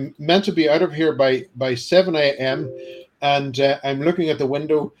 I'm meant to be out of here by 7 a.m. and I'm looking at the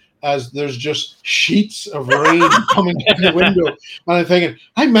window as there's just sheets of rain coming in the window, and I'm thinking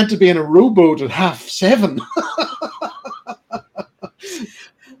I'm meant to be in a rowboat at 7:30.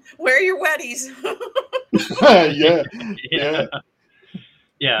 Where are your wetties?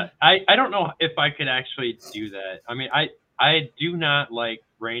 Yeah. I don't know if I could actually do that. I mean, I do not like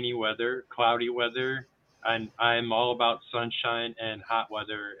rainy weather, cloudy weather, and I'm all about sunshine and hot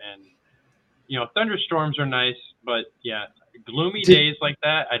weather, and thunderstorms are nice, but gloomy days like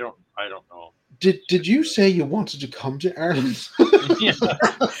that, I don't know. Did you say you wanted to come to Ireland? Believe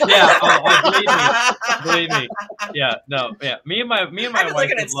me. Me and my wife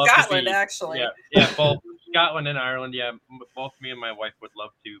would love Scotland, to be, actually. Both Scotland and Ireland. Both me and my wife would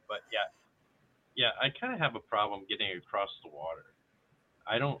love to, but Yeah, I kind of have a problem getting across the water.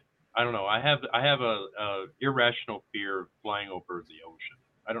 I don't. I don't know. I have a irrational fear of flying over the ocean.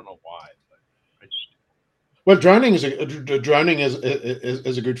 I don't know why, but I Well, drowning is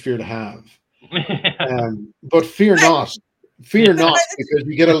a good fear to have. just. But But fear but not, because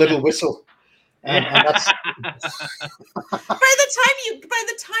you get a little whistle, and Yeah. that's by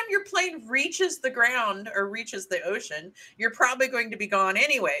the time your plane reaches the ground or reaches the ocean, you're probably going to be gone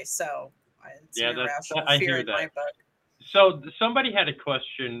anyway. So it's an Yeah, irrational I fear hear in my that. book. So somebody had a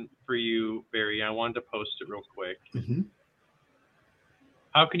question for you, Barry. I wanted to post it real quick. Mhm.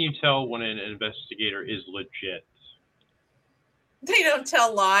 How can you tell when an investigator is legit? They don't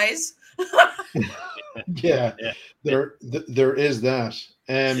tell lies. Yeah, Yeah, there is that.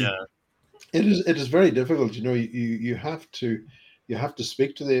 yeah, It is very difficult. You have to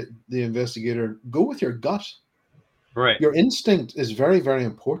speak to the investigator. Go with your gut. right. Your instinct is very, very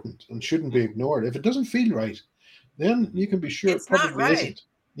important and shouldn't be ignored. If it doesn't feel right, then Mhm. you can be sure it It's not probably right. isn't.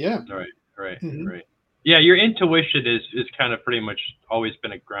 Yeah. Right, right, Mhm. right. Yeah, your intuition is kind of pretty much always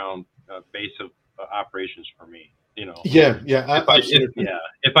been a ground base of operations for me. Yeah, yeah, If absolutely. yeah,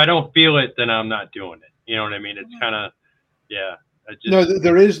 if I don't feel it, then I'm not doing it. You know what I mean? It's Mhm. kind of yeah. I just No,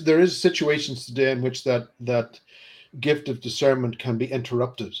 there is situations today in which that gift of discernment can be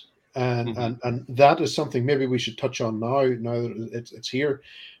interrupted, and mhm, and and that is something maybe we should touch on now. Now that it's here,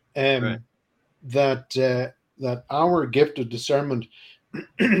 right. um, that our gift of discernment,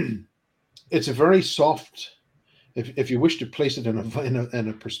 it's a very soft. If you wish to place it in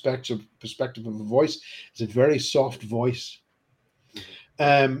a perspective of a voice, it's a very soft voice.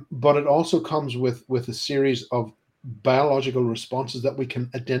 Mhm, But it also comes with a series of biological responses that we can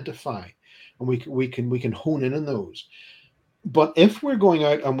identify, and we can hone in on those. But if we're going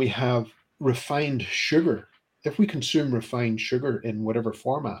out and we have refined sugar, if we consume refined sugar in whatever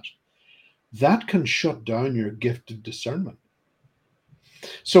format, that can shut down your gift of discernment.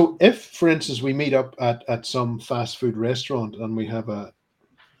 So if, for instance, we meet up at some fast food restaurant and we have a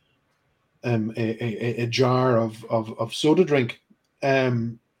jar of soda drink,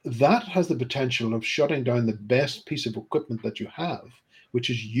 that has the potential of shutting down the best piece of equipment that you have,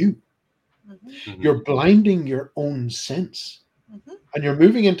 which is you. Mhm. mhm, You're blinding your own sense, Mhm. and you're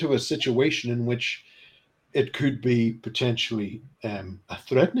moving into a situation in which it could be potentially a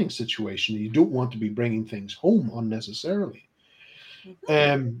threatening situation. You don't want to be bringing things home unnecessarily. Mhm.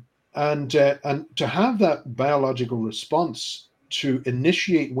 Um, and to have that biological response to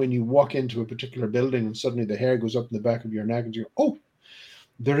initiate when you walk into a particular building and suddenly the hair goes up in the back of your neck and you go, oh,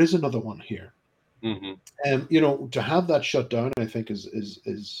 there is another one here. mhm. And to have that shut down, I think is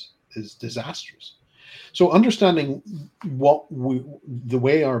disastrous. So understanding the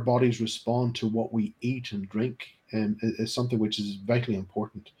way our bodies respond to what we eat and drink, is something which is vitally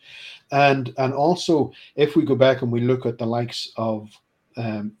important. And also, if we go back and we look at the likes of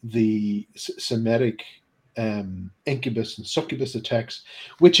the Semitic incubus and succubus attacks,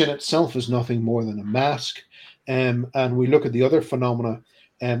 which in itself is nothing more than a mask, and we look at the other phenomena,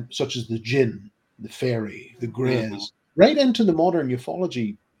 such as the jinn, the fairy, the Mhm. greys, right into the modern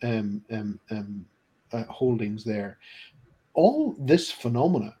ufology holdings there. All this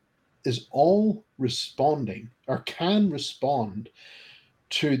phenomena is all responding, or can respond,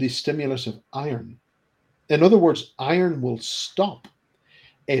 to the stimulus of iron. In other words, iron will stop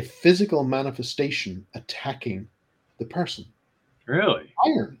a physical manifestation attacking the person. Really?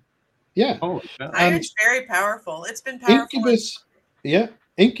 Iron, yeah. Holy cow! And Iron's very powerful. It's been powerful in incubus, yeah,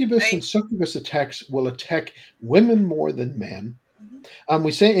 incubus I, and succubus attacks will attack women more than men. Mhm. And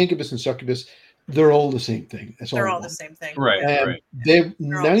we say incubus and succubus, they're all the same thing. It's They're all all the one. same thing. Right, Yeah, right. They they're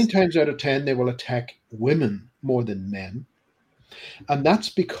all the nine same. times out of ten they will attack women more than men, and that's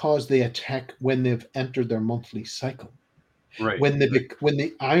because they attack when they've entered their monthly cycle, Right, when right. when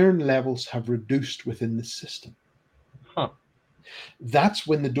the iron levels have reduced within the system. Huh. That's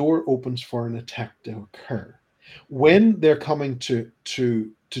when the door opens for an attack to occur. When they're coming to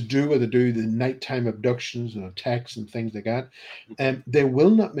do what they do, the nighttime abductions and attacks and things like that, Mhm. they will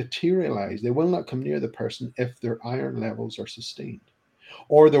not materialize. They will not come near the person if their iron levels are sustained,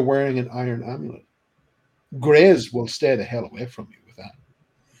 or they're wearing an iron amulet. Greys will stay the hell away from you with that.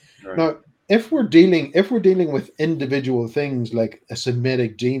 Right. Now, if we're dealing with individual things like a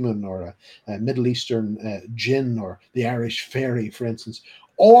Semitic demon or a Middle Eastern jinn or the Irish fairy, for instance,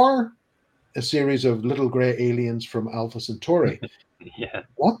 or a series of little grey aliens from Alpha Centauri, Yeah.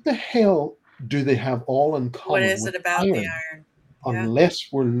 what the hell do they have all in What common is with it about the iron, iron? Yeah.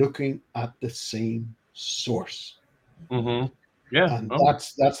 unless we're looking at the same source? Mhm. Mhm. Yeah. And Oh.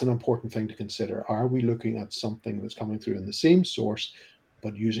 that's an important thing to consider. Are we looking at something that's coming through in the same source,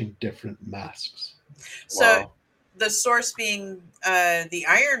 but using different masks. So Wow. the source being the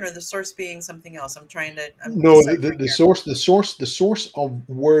iron, or the source being something else? I'm No, deciphering the here. source of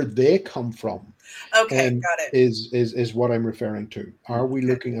where they come from. Okay, got it. Is what I'm referring to. Are we Okay.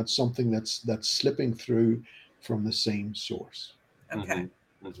 looking at something that's slipping through from the same source? Okay.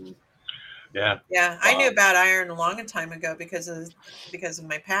 Mm-hmm. Yeah. Yeah, I Wow. knew about iron a long time ago because of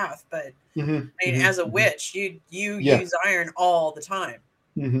my path. But Mm-hmm, I mean, as a witch, you Yeah. use iron all the time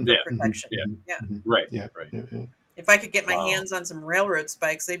Mm-hmm, for Yeah. protection. Yeah. Yeah. Right. yeah, Right. yeah, yeah. If I could get my Wow. hands on some railroad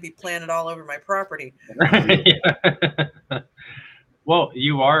spikes, they'd be planted all over my property. Yeah. Well,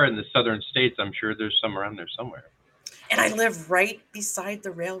 you are in the southern states. I'm sure there's some around there somewhere. And I live right beside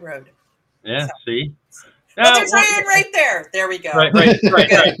the railroad. Yeah. So- See. But there's iron right there. There we go. Right. Right. Right.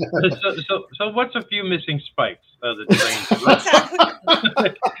 Good. Right. So what's a few missing spikes of the train?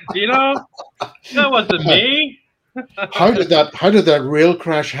 Exactly. You know, that wasn't me. How did that rail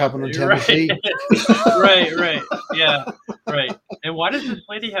crash happen in Tennessee? Right. Right. Yeah. Right. And why does this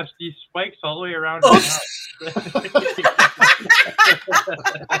lady have these spikes all the way around her house?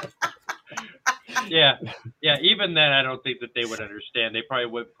 Yeah. Yeah. Even then, I don't think that they would understand. They probably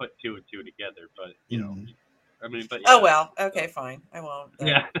would put two and two together. But you know, I mean, but yeah. Oh well. Okay, fine. I won't. Then.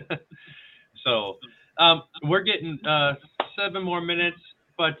 Yeah. So, we're getting 7 more minutes,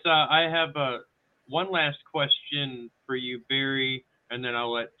 but I have one last question for you, Barry, and then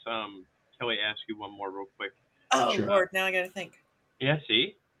I'll let Kelly ask you one more real quick. Oh Sure. Lord, now I got to think. Yeah.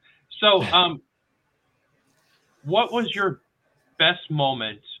 See. So, what was your best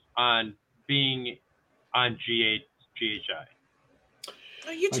moment on being on GHI?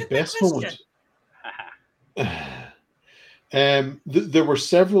 Oh, you My took best my question. moment. There were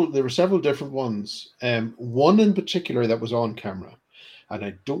several different ones. One in particular that was on camera, and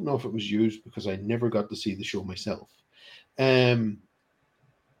I don't know if it was used because I never got to see the show myself.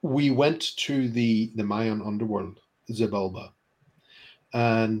 We went to the Mayan underworld, Xibalba,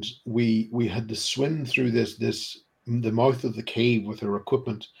 and we had to swim through the mouth of the cave with our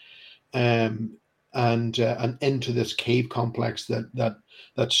equipment, and into this cave complex that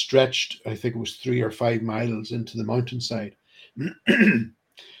stretched, I think it was 3 or 5 miles into the mountainside.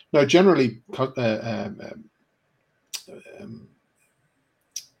 Now, generally, what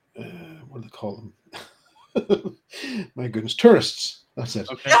do they call them? My goodness, tourists. That's it.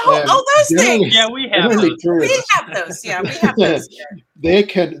 Okay. Those things. Yeah, we have those. We have those. Yeah, we have those here. They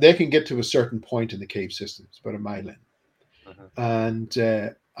can get to a certain point in the cave system. It's about a mile in. And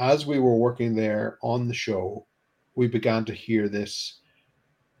as we were working there on the show, we began to hear this.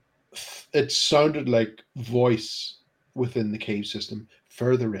 It sounded like voice within the cave system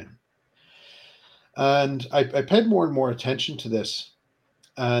further in. And I paid more and more attention to this.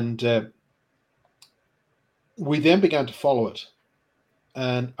 And we then began to follow it.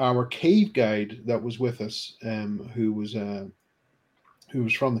 And our cave guide that was with us, who was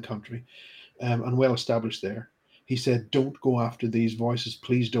from the country and well established there, he said, "Don't go after these voices,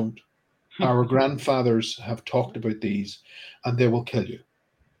 please don't. Our grandfathers have talked about these, and they will kill you."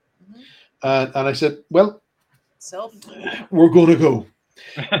 Mhm. And I said, "Well, Self. we're going to go."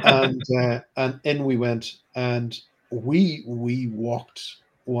 And in we went, and we walked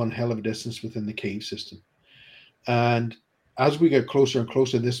one hell of a distance within the cave system. And as we get closer and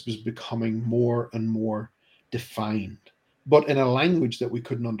closer, this was becoming more and more defined, but in a language that we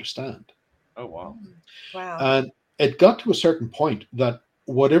couldn't understand. Oh wow! Wow. And it got to a certain point that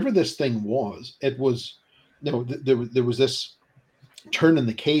whatever this thing was, it was, there was this turn in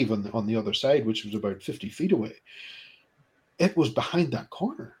the cave on the other side, which was about 50 feet away. It was behind that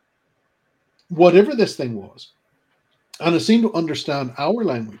corner. Whatever this thing was, and it seemed to understand our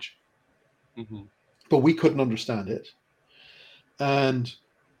language, but we couldn't understand it.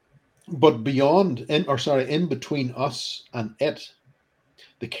 But in between us and it,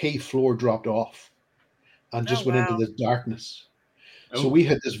 the cave floor dropped off and just went into this darkness. So we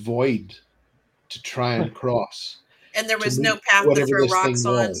had this void to try and cross. And there was to no meet path to whatever throw this rocks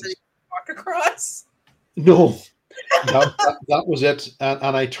thing on was. so you could walk across. No, that was it.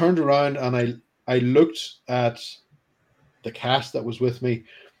 And I turned around and I looked at the cast that was with me,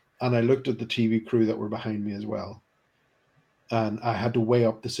 and I looked at the TV crew that were behind me as well. And I had to weigh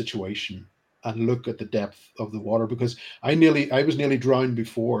up the situation and look at the depth of the water, because I was nearly drowned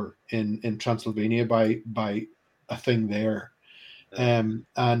before in Transylvania by a thing there. And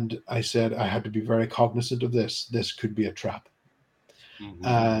I said I had to be very cognizant of this. This could be a trap.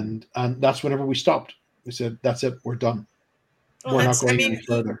 And that's whenever we stopped. We said, "That's it. We're done. Well, We're not going any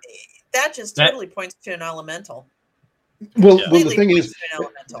further." That just totally points to an elemental. Well, Completely well, the thing is,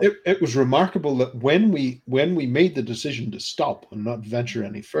 poisoned elemental. it was remarkable that when we made the decision to stop and not venture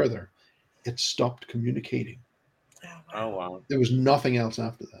any further, it stopped communicating. Oh wow. There was nothing else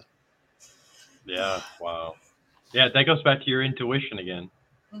after that. Yeah. Wow. Yeah, that goes back to your intuition again.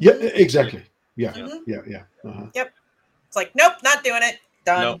 Yeah, exactly. Yeah, Mhm. yeah. Uh-huh. Yep. It's like, nope, not doing it.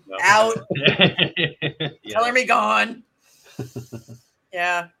 Done. No. Out. Yeah. Color me gone.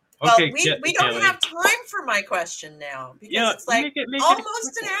 Yeah. Well, Okay, we don't have time for my question now because it's like make it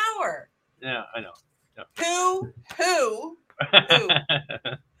almost an hour. Yeah, I know. Yeah.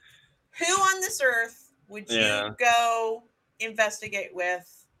 Who on this earth would you go investigate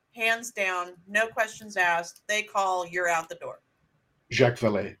with? Hands down, no questions asked. They call, you're out the door. Jacques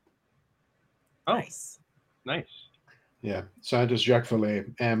Vallée. Oh, nice. Yeah, scientist Jacques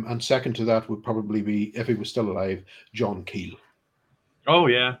Vallée. And second to that would probably be, if he was still alive, John Keel. Oh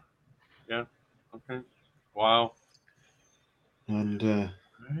yeah. Okay. Wow. And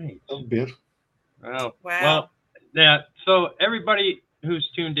right. that'll be it. Wow. Wow. Well, yeah. So everybody who's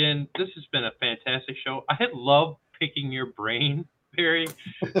tuned in, this has been a fantastic show. I love picking your brain, Barry.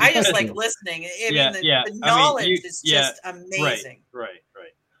 I just like listening. I mean, the knowledge is just amazing. Right.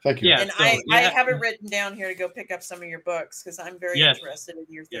 Thank you. Yeah, and I have it written down here to go pick up some of your books because I'm very interested in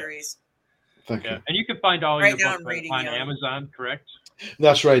your theories. Thank you. And you can find all your books on Amazon, correct?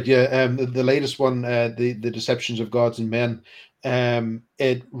 That's right. Yeah. The latest one, the Deceptions of Gods and Men.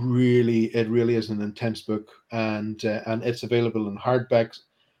 It really is an intense book, and it's available in hardback,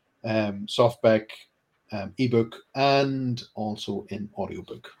 softback, ebook, and also in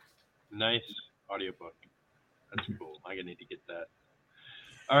audiobook. Nice audiobook. That's cool. I'm gonna need to get that.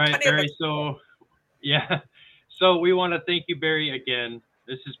 All right, Barry. So, so we want to thank you, Barry, again.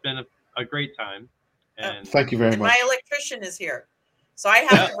 This has been a great time. And thank you very much. My electrician is here, so I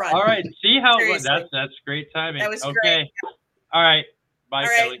have to run. All right. See how that's great timing. That was great. All right. Bye, all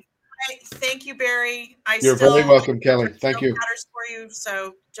right. Kelly. Thank you, Barry. You're very welcome, Kelly. Thank you. Matters for you,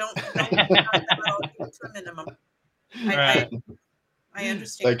 so don't keep it to a minimum. I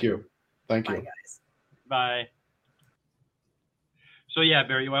understand. Thank you. Bye, guys. Bye. So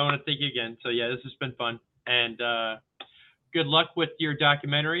Barry, I want to thank you again. So this has been fun, and good luck with your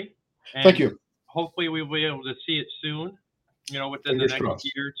documentary. And thank you. Hopefully we will be able to see it soon. Within the next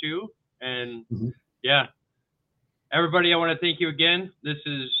year or two. And everybody, I want to thank you again. This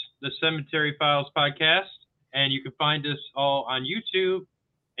is the Cemetery Files podcast, and you can find us all on YouTube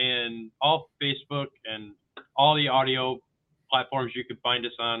and all Facebook and all the audio platforms you can find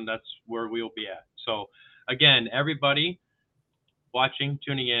us on. That's where we'll be at. So again, everybody watching,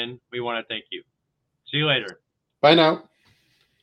 tuning in, we want to thank you. See you later. Bye now.